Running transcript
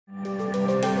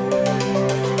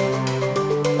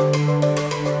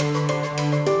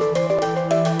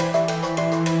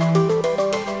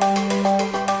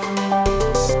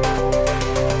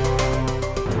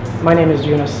My name is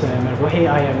Younes Merbouhi.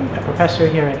 I am a professor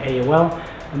here at AUL.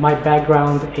 My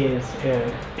background is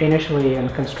initially in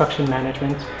construction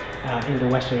management in the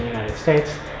Western United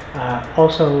States.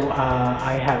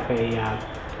 I have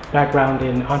a background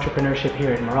in entrepreneurship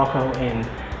here in Morocco in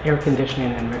air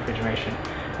conditioning and refrigeration.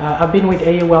 I've been with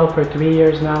AUL for 3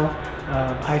 years now.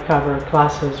 I cover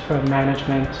classes from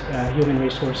management, human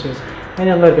resources, and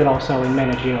a little bit also in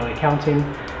managerial accounting.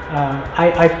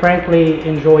 I frankly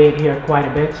enjoy it here quite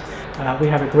a bit. We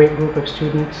have a great group of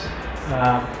students.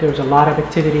 There's a lot of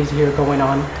activities here going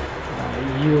on.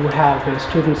 You have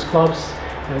students clubs.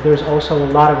 There's also a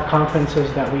lot of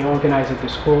conferences that we organize at the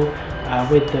school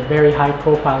with the very high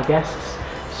profile guests.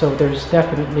 So there's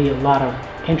definitely a lot of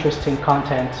interesting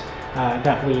content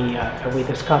that we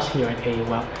discuss here at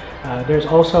AUL. There's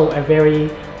also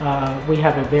we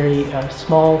have a very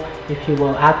small, if you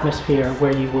will, atmosphere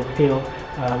where you will feel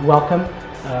welcome.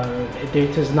 It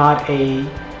is not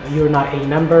you're not a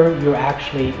number, you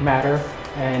actually matter,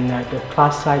 and the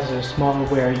class sizes are small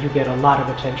where you get a lot of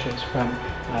attentions from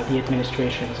the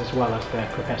administrations as well as the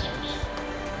professors.